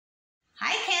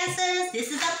Cancers,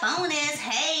 this is a bonus.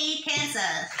 Hey,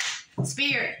 Cancer.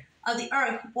 Spirit of the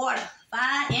earth, water,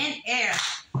 fire, and air.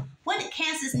 What do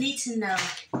Cancers need to know?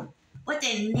 What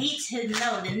they need to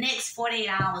know the next 48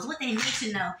 hours. What they need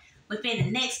to know within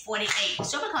the next 48.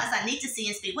 Show me cards I need to see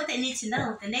and speak. What they need to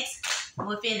know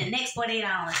within the next 48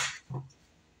 hours.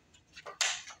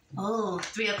 Oh,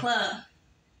 3 o'clock.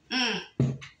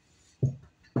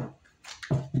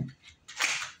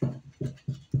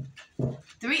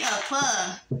 3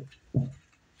 o'clock.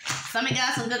 Some of you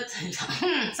guys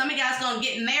some of you guys gonna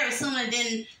get married sooner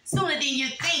than you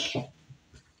think.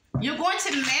 You're going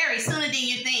to marry sooner than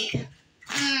you think.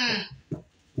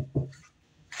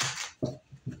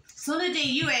 Sooner than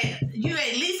you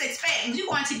at least expect. You're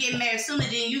going to get married sooner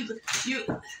than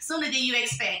you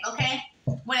expect. Okay.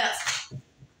 What else?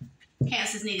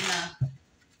 Cancers need to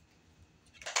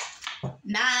know.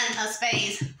 9 of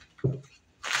spades.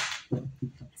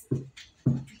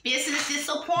 Business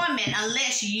disappointment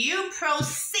unless you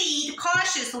proceed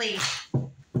cautiously.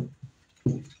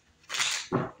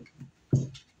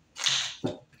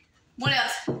 What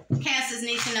else? Cancers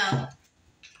need to know.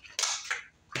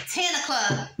 10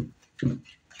 o'clock.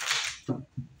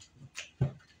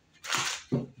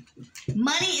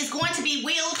 Money is going to be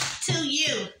willed to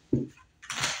you.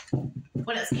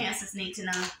 What else Cancers need to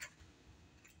know?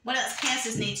 What else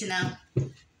Cancers need to know?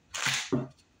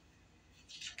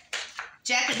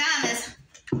 Jack of Diamonds.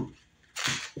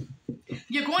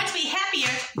 You're going to be happier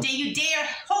than you dare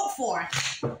hope for.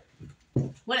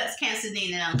 What else Cancers need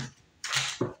to know?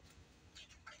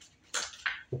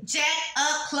 Jack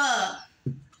of Club.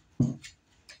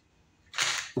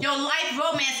 Your life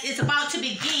romance is about to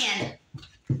begin.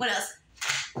 What else?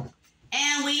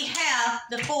 And we have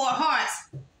the 4 of Hearts.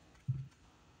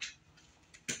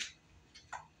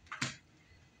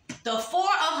 The 4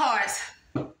 of Hearts.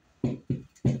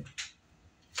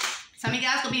 Some of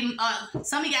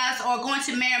you guys are going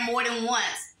to marry more than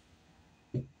once.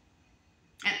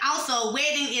 And also,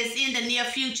 wedding is in the near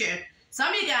future.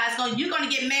 Some of you guys, you're going to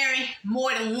get married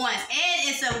more than once. And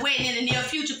it's a wedding in the near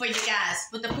future for you guys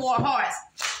with the 4 of Hearts.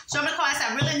 Show me the cards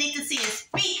I really need to see and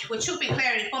speak with truth and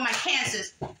clarity for my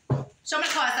Cancers. Show me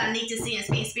the cards I need to see and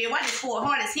speak. Spirit, why this 4 of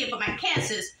Hearts is here for my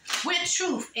Cancers with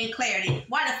truth and clarity?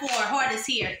 Why the 4 of Hearts is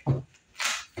here?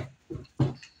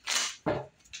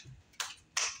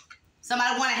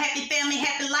 Somebody want a happy family,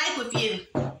 happy life with you.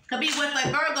 Could be with a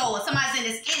Virgo or somebody's in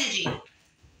this energy.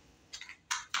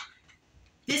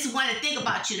 This is one to think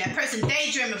about you. That person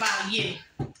daydream about you.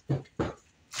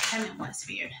 Tell me one,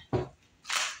 Spirit.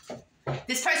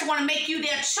 This person want to make you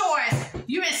their choice.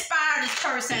 You inspire this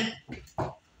person.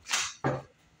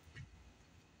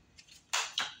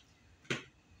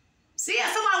 See,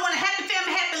 somebody want a happy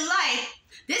family, happy life.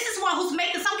 This is one who's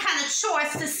making some kind of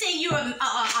choice to send you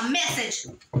a message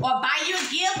or buy you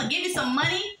a gift or give you some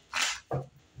money.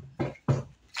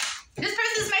 This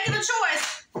person is making a choice.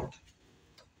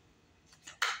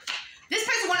 This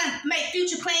person want to make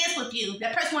future plans with you.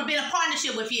 That person want to be in a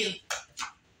partnership with you.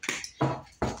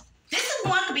 This is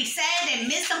one could be sad they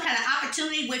missed some kind of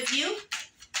opportunity with you.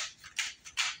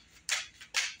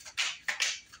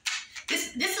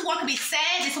 This is one could be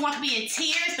sad. This one could be in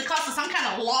tears because of some kind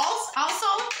of loss also.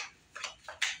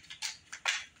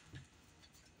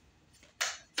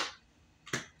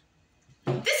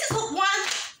 This is one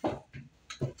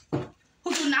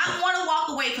who do not want to walk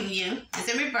away from you. It's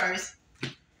in reverse.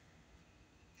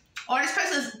 Or this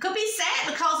person could be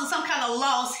sad because of some kind of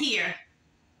loss here.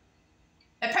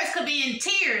 That person could be in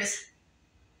tears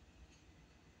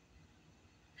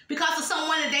because of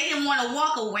someone that they didn't want to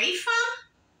walk away from.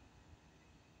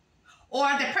 Or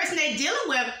the person they're dealing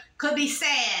with could be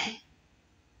sad.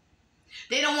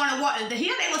 They don't want to walk.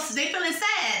 Here they feeling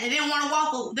sad. They didn't want to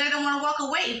walk. They don't want to walk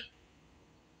away.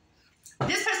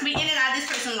 This person be in and out of this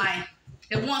person's life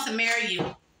that wants to marry you,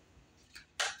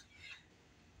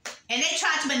 and they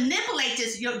try to manipulate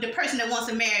the person that wants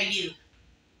to marry you.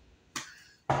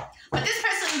 But this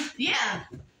person,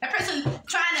 that person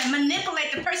trying to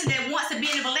manipulate the person that wants to be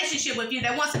in a relationship with you,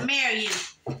 that wants to marry you.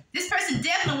 This person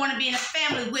definitely want to be in a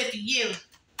family with you.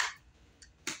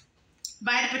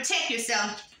 But to protect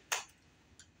yourself,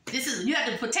 you have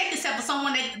to protect yourself from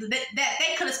someone that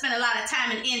they could have spent a lot of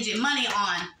time and energy and money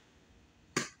on.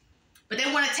 But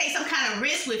they want to take some kind of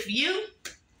risk with you.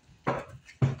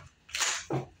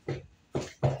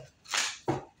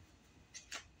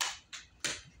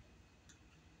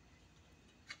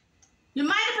 You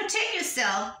might have to protect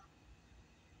yourself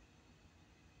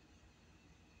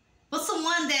with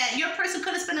someone that your person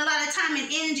could have spent a lot of time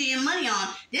and energy and money on.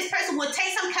 This person will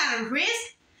take some kind of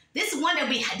risk. This is one that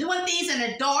will be doing things in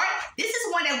the dark. This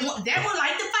is one that will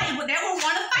like to fight, but they will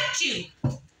want to fight you.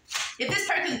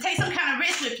 person take some kind of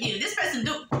risk with you. This person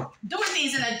doing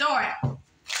things in the dark.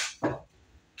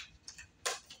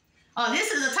 Oh,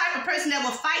 this is the type of person that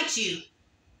will fight you,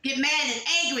 get mad and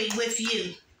angry with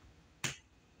you.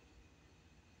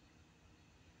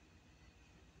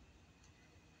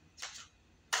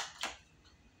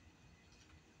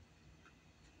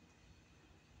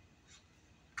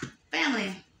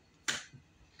 Family.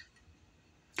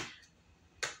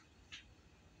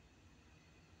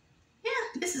 Yeah,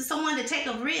 this is someone to take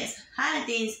a risk, hiding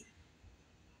things.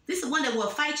 This is one that will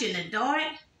fight you in the dark.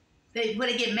 Will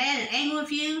they get mad and angry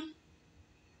with you?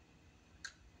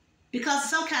 Because of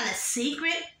some kind of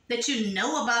secret that you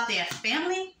know about their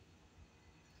family?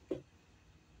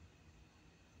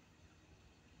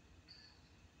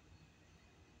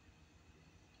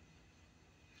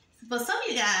 For some of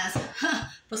you guys,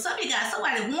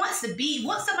 somebody wants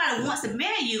to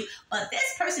marry you, but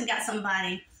this person got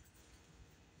somebody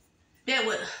that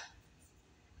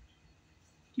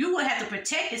you would have to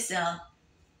protect yourself.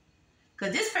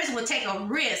 Because this person would take a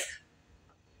risk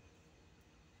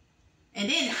and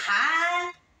then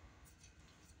hide.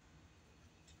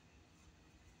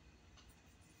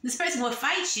 This person will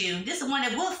fight you. This is one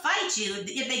that will fight you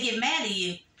if they get mad at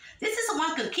you. This is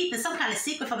someone who could keep some kind of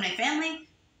secret from their family.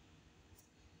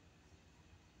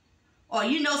 Or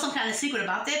you know some kind of secret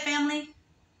about their family.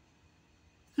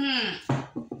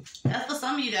 That's for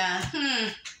some of you guys.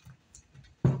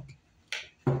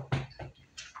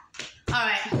 All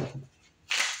right.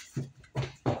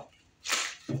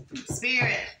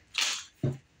 Spirit.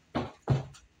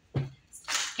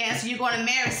 Cancer, you're going to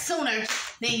marry sooner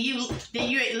than you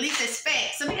at least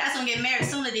expect. Some of you guys going to get married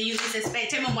sooner than you at least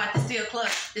expect. Tell me what the three of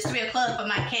clubs for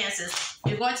my Cancers.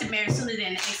 You're going to marry sooner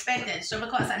than expected. So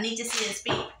because I need to see and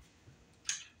speak.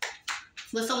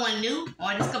 With someone new,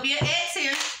 or this could be an ex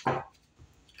here.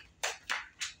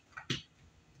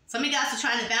 Some of you guys are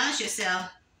trying to balance yourself.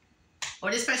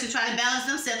 Or this person trying to balance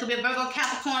themselves. Could be a Virgo,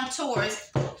 Capricorn,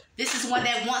 Taurus. This is one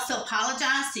that wants to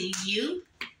apologize to you.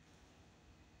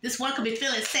 This one could be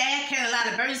feeling sad, carrying a lot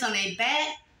of burdens on their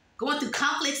back, going through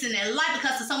conflicts in their life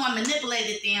because someone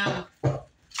manipulated them.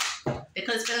 They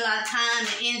could spend a lot of time and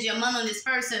energy or money on this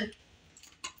person.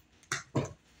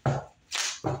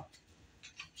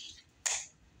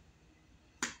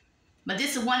 But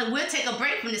this is one that will take a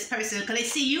break from this person because they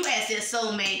see you as their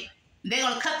soulmate. They're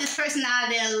going to cut this person out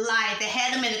of their life. They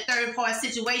had them in a third-party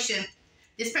situation.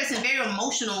 This person is very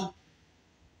emotional.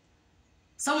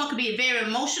 Someone could be very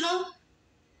emotional.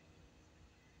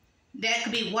 That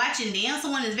could be watching them.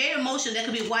 Someone is very emotional that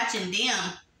could be watching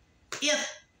them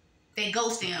if they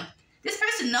ghost them. This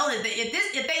person knows that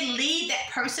if they leave that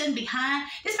person behind,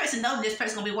 this person knows this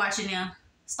person going to be watching them,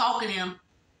 stalking them.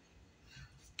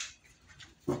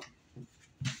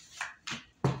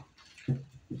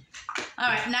 All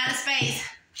right, Nine of Spades.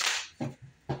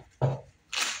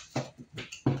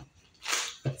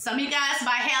 Some of you guys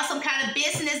might have some kind of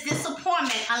business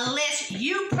disappointment unless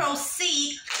you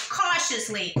proceed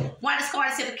cautiously. Why this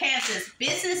card is here for Cancers?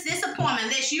 Business disappointment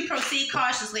unless you proceed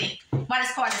cautiously. Why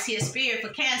this card is here? Spirit for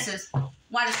Cancers.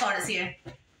 Why this card is here?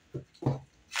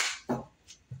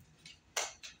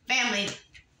 Family.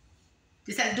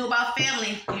 This has to do about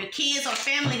family. Your kids or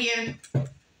family here.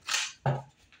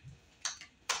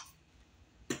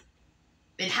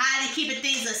 Been hiding, keeping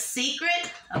things a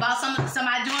secret about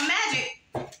somebody doing magic.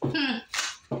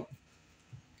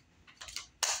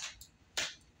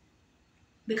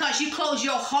 Because you close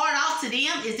your heart off to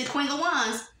them is the Queen of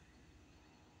Wands.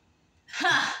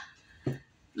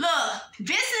 Look,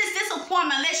 business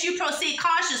disappointment unless you proceed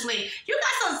cautiously. You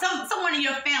got someone in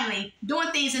your family doing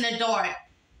things in the dark.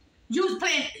 You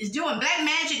doing black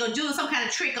magic or doing some kind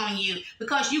of trick on you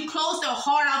because you closed their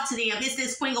heart off to them. It's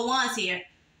this Queen of Wands here.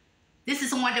 This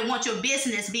is someone that wants your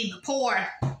business to be poor.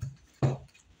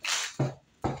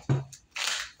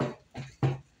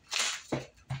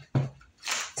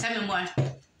 Tell me more.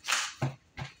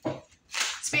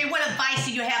 Spirit, what advice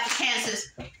do you have for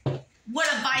Cancers? What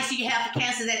advice do you have for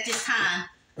Cancers at this time?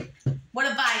 What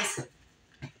advice?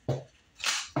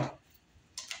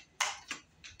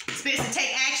 Spirit, to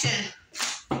take action.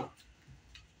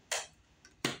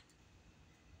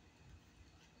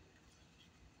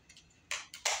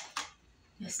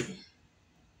 Yes, dear.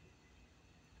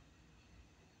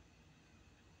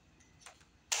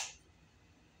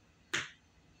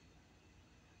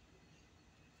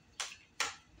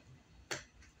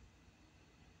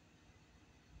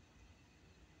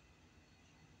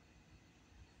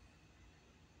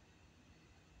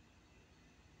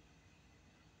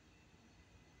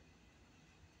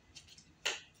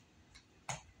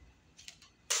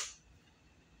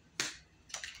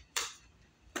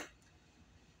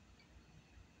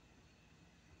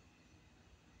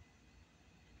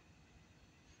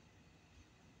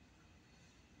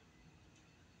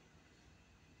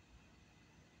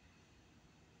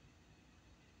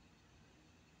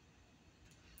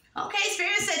 Okay,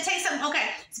 Spirit said take some. Okay,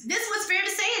 this is what Spirit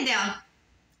is saying now.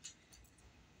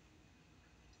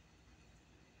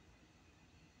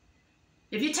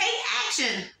 If you take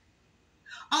action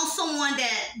on someone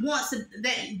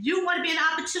that you want to be an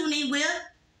opportunity with,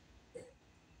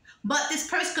 but this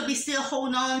person could be still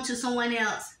holding on to someone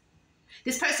else.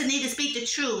 This person needs to speak the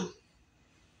truth.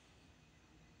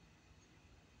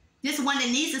 This one that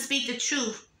needs to speak the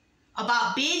truth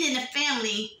about being in the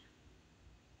family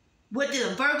with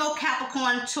the Virgo,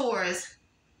 Capricorn, Taurus.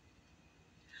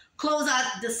 Close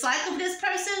out the cycle of this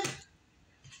person.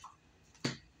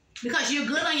 Because you're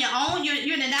good on your own. You're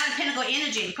in the Nine of Pentacles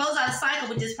energy. Close out the cycle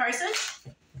with this person.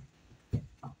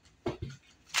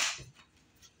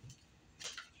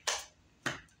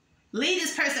 Lead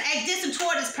this person. Act distant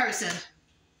toward this person.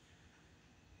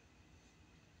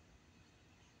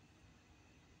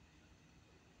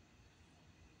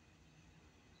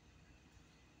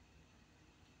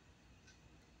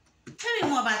 Tell me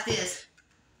more about this.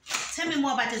 Tell me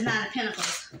more about this Nine of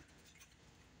Pentacles.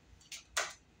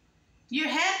 You're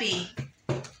happy.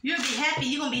 You'll be happy.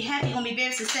 You're going to be happy. You're going to be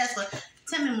very successful.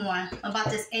 Tell me more about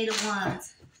this Eight of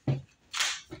Wands.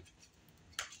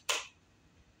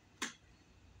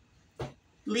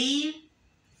 Leave.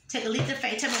 Take a leap of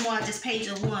faith. Tell me more about this Page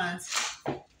of Wands.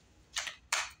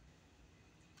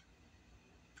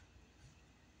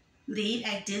 Leave.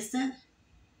 Act distant.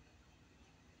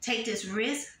 Take this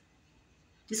risk.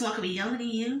 This one could be younger than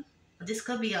you. Or this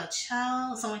could be a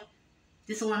child. Someone.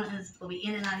 This one is going to be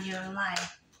in and out of your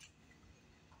life.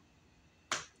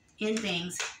 In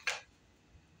things.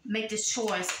 Make this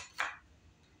choice.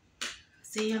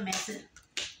 See your message.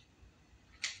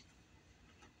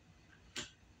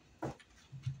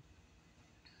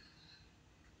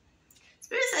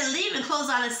 Spirit said leave and close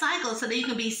out a cycle so that you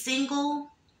can be single,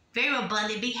 very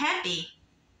abundant, be happy.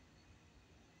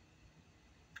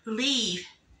 Leave.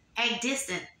 Act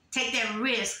distant. Take that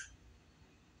risk.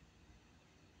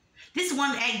 This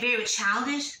one act very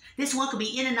childish. This one could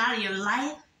be in and out of your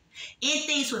life. In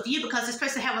things with you because this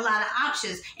person have a lot of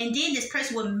options. And then this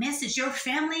person will message your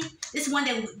family. This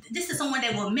is someone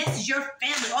that will message your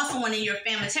family or someone in your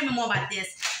family. Tell me more about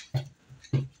this.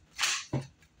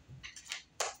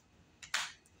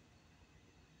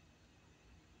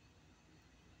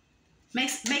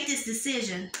 Make this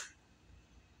decision.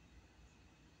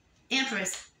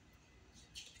 Empress.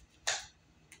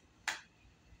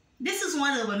 This is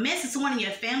one that will message someone in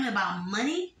your family about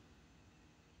money.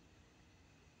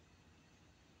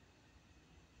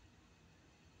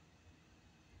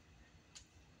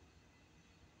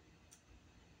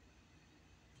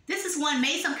 This is one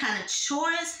made some kind of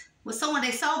choice with someone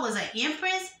they saw was an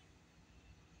empress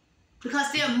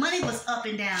because their money was up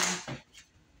and down.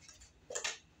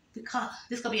 Because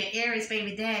this could be an Aries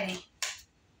baby daddy.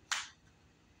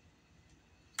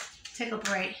 Take a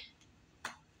break.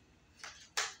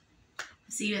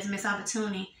 See you as a missed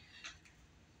opportunity.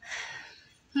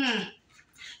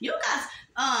 You guys,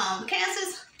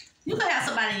 Cancers, you could have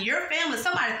somebody in your family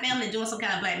doing some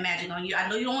kind of black magic on you. I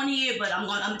know you don't want to hear it, but I'm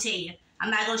gonna tell you. I'm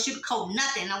not gonna sugarcoat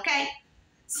nothing, okay?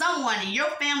 Someone in your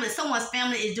family, someone's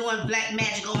family is doing black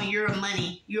magic on your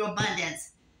money, your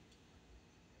abundance.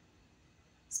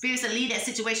 Spirits will leave that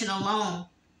situation alone.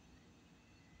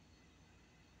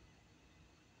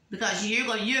 Because you're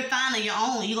fine on your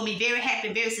own. You're going to be very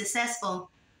happy, very successful.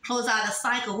 Close out a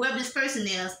cycle. Whoever this person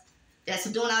is that's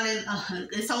doing all that,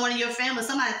 someone in your family,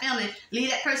 somebody's family, leave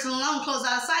that person alone. Close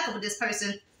out a cycle with this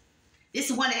person. This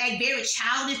is one that act very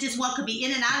childish. This one could be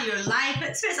in and out of your life.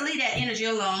 But seriously, leave that energy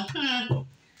alone.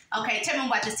 Okay, tell me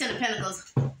about this Ten of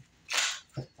Pentacles.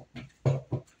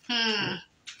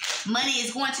 Money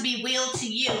is going to be willed to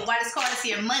you. Why this card is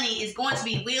here? Money is going to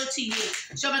be willed to you.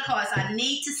 Show me the cards. I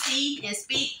need to see and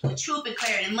speak with truth and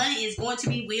clarity. Money is going to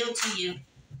be willed to you.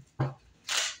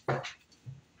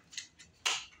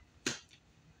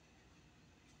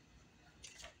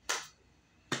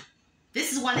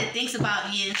 This is one that thinks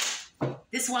about you.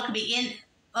 This one could be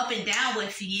up and down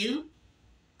with you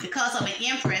because of an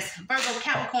Empress, Virgo,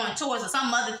 Capricorn, Taurus, or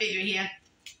some other figure here.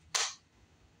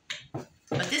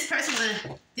 But this person,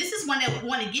 this is one that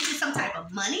want to give you some type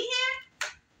of money here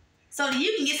so that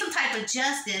you can get some type of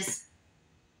justice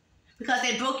because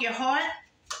they broke your heart.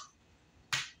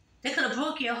 They could have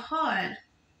broke your heart.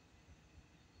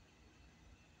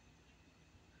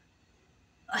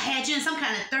 Or had you in some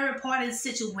kind of third-party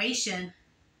situation.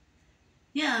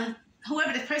 Yeah,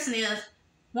 whoever this person is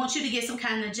wants you to get some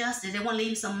kind of justice. They want to leave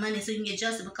you some money so you can get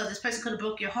justice because this person could have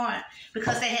broke your heart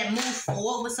because they had moved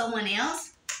forward with someone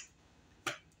else.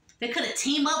 They could have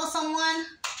teamed up with someone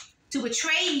to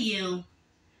betray you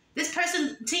This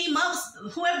person team up,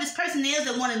 whoever this person is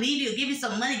that want to leave you, give you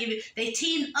some money, they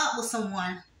teamed up with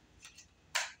someone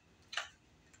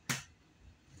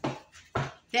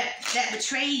that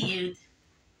betrayed you.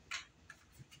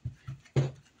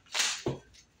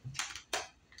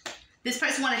 This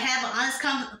person want to have an honest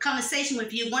conversation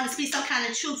with you, want to speak some kind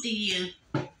of truth to you.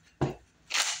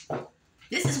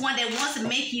 This is one that wants to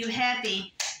make you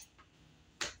happy.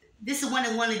 This is one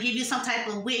that want to give you some type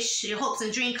of wish, your hopes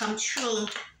and dreams come true.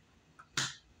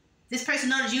 This person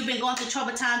knows that you've been going through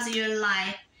troubled times in your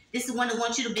life. This is one that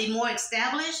wants you to be more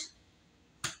established.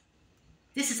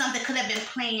 This is something that could have been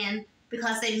planned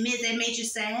because they made you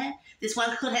sad. This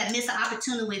one could have missed an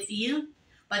opportunity with you.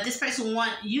 But this person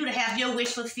wants you to have your wish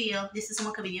fulfilled. This is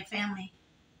someone could be your family.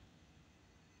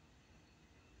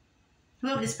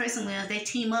 Whoever this person was, they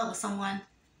team up with someone.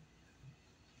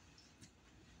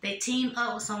 They team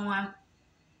up with someone.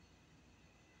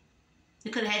 They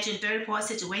could have had you in third-party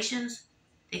situations.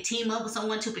 They team up with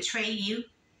someone to betray you.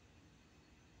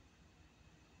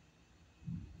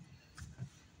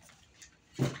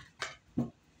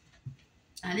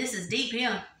 And this is deep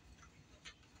here.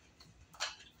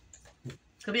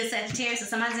 Could be a Sagittarius or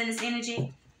somebody's in this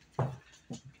energy.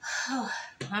 All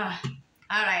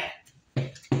right.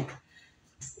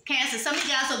 Cancer, some of you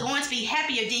guys are going to be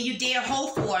happier than you dare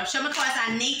hope for. Show me cards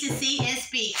I need to see and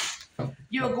speak.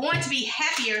 You're going to be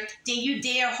happier than you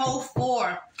dare hope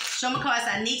for. Show me cards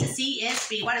I need to see and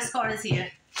speak. Why this card is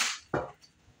here?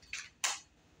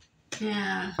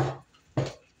 Yeah.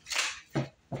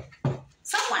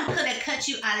 Someone could have cut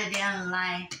you out of their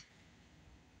life.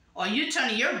 Or you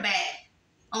turning your back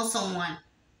on someone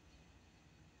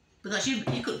because you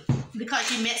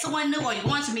met someone new or you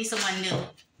want to meet someone new.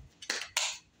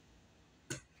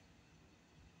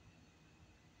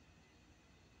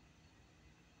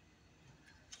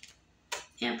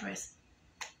 Empress.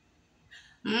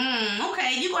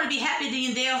 Okay, you're going to be happy than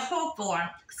you dare hope for.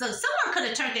 So someone could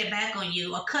have turned their back on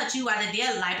you or cut you out of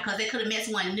their life because they could have met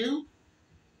someone new.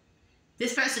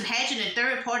 This person had you in a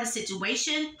third-party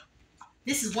situation.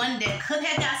 This is one that could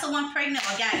have got someone pregnant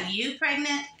or got you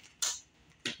pregnant.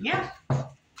 Yeah.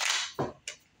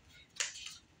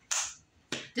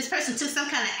 This person took some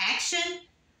kind of action.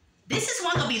 This is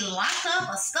one going to be locked up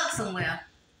or stuck somewhere.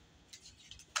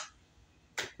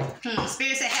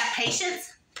 Spirit said have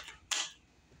patience.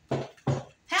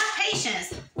 Have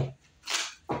patience.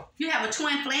 You have a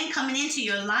twin flame coming into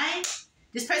your life.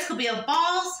 This person could be a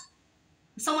boss.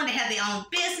 Someone that have their own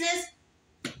business.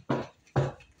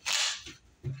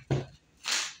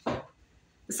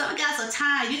 Some of you guys are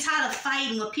tired. You're tired of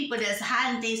fighting with people that's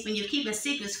hiding things when you're keeping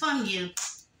secrets from you.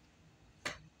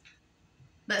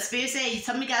 But Spirit said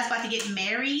some of you guys are about to get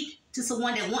married to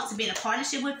someone that wants to be in a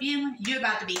partnership with you. You're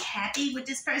about to be happy with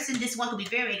this person. This one could be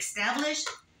very established.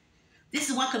 This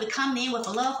is one could be coming in with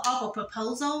a love offer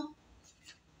proposal.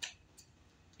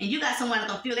 And you got someone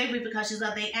that's going to feel every repercussions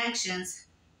of their actions.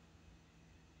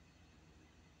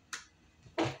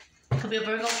 Could be a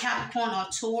Virgo, Capricorn, or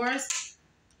Taurus.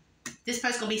 This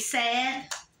person's going to be sad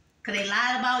because they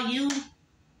lied about you.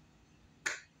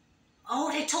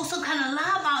 Oh, they told some kind of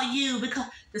lie about you because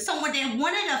there's someone that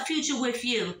wanted a future with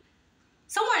you.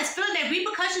 Someone is feeling the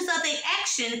repercussions of their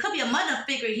action. It could be a mother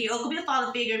figure here or it could be a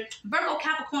father figure. Virgo,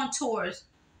 Capricorn, Taurus.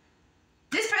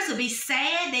 This person will be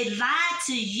sad. They lied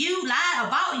to you, lied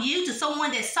about you to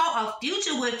someone that saw a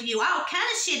future with you. All kind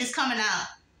of shit is coming out.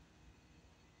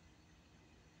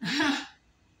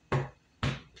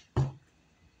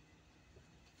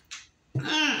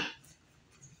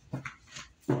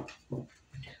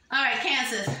 All right,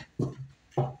 Cancer.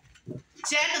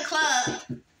 Jack of Clubs.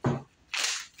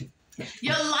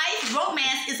 Your life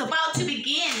romance is about to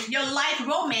begin. Your life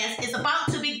romance is about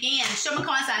to begin. Show me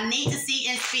cards I need to see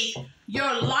and speak.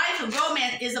 Your life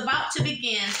romance is about to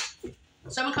begin.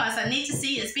 Show me cards I need to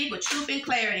see and speak with truth and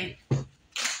clarity.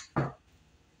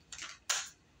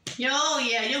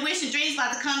 Yeah, your wish and dreams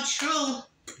about to come true.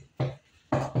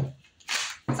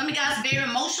 Some of you guys are very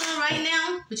emotional right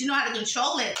now, but you know how to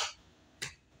control it.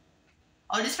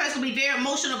 Or this person will be very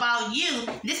emotional about you.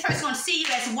 This person going to see you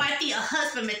as wifey or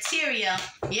husband material.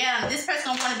 Yeah, this person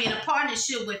going to want to be in a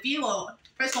partnership with you, or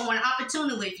this person going to want an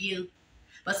opportunity with you.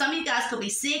 But some of you guys could be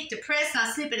sick, depressed,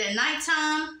 not sleeping at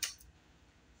nighttime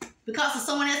because of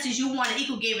someone else that you want to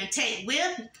equal give and take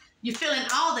with. You're feeling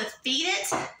all defeated.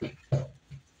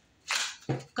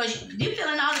 Because you're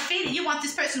feeling all defeated. You want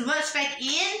this person to rush back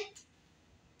in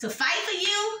to fight for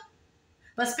you.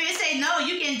 But Spirit say, no,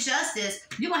 you getting justice.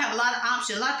 You're going to have a lot of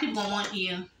options. A lot of people going to want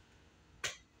you.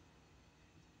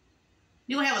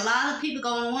 You're going to have a lot of people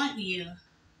going to want you.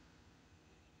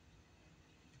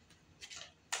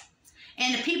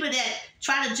 And the people that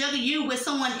try to juggle you with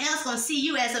someone else gonna see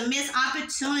you as a missed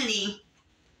opportunity.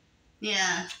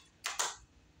 Yeah.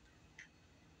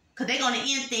 Because they're going to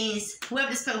end things.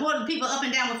 Whoever the people up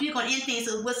and down with you going to end things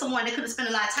with someone that could have spent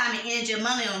a lot of time and energy and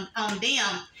money on them.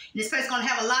 And this person's going to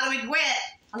have a lot of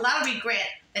regret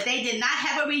that they did not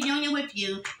have a reunion with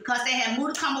you because they had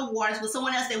moved to common waters with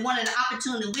someone else they wanted an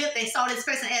opportunity with. They saw this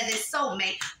person as their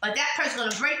soulmate. But that person's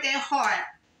going to break their heart.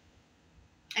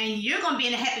 And you're going to be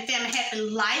in a happy family, happy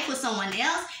life with someone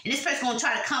else. And this person's going to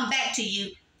try to come back to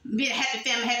you, be in a happy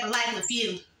family, happy life with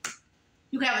you.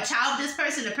 You can have a child with this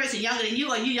person, the person younger than you,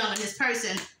 or you younger than this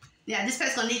person. Yeah, this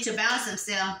person's going to need to balance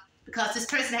themselves because this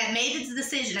person had made the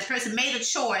decision. That person made a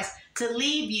choice to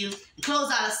leave you and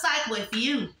close out a cycle with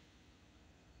you.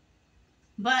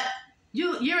 But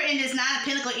you're in this 9 of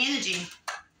Pentacles energy.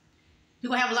 You're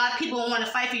going to have a lot of people who want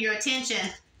to fight for your attention.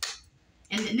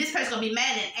 And this person's going to be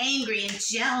mad and angry and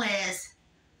jealous.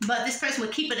 But this person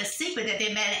will keep it a secret that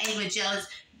they're mad and angry and jealous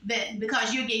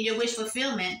because you're getting your wish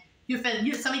fulfillment. Some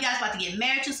of you guys about to get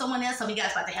married to someone else. Some of you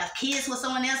guys about to have kids with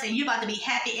someone else. And you're about to be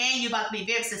happy and you're about to be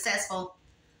very successful.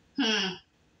 And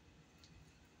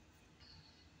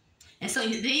so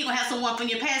then you're going to have someone from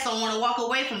your past don't want to walk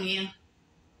away from you.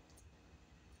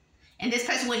 And this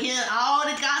person will hear all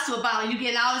the gossip about you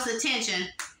getting all this attention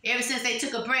ever since they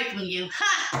took a break from you.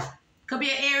 Ha! Could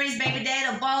be an Aries, baby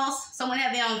dad, a boss. Someone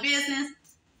have their own business.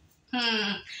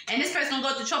 And this person gonna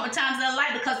go through troubled times in their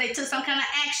life because they took some kind of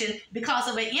action because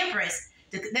of an empress.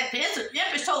 The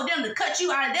empress told them to cut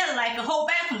you out of their life and hold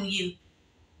back from you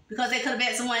because they could have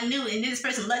had someone new. And then this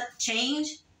person let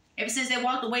change ever since they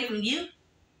walked away from you.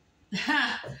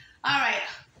 All right,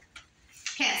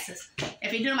 Cancers.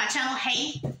 If you're new to my channel,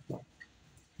 hey,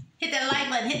 hit that like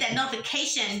button, hit that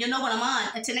notification. You'll know when I'm on.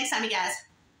 Until next time, you guys.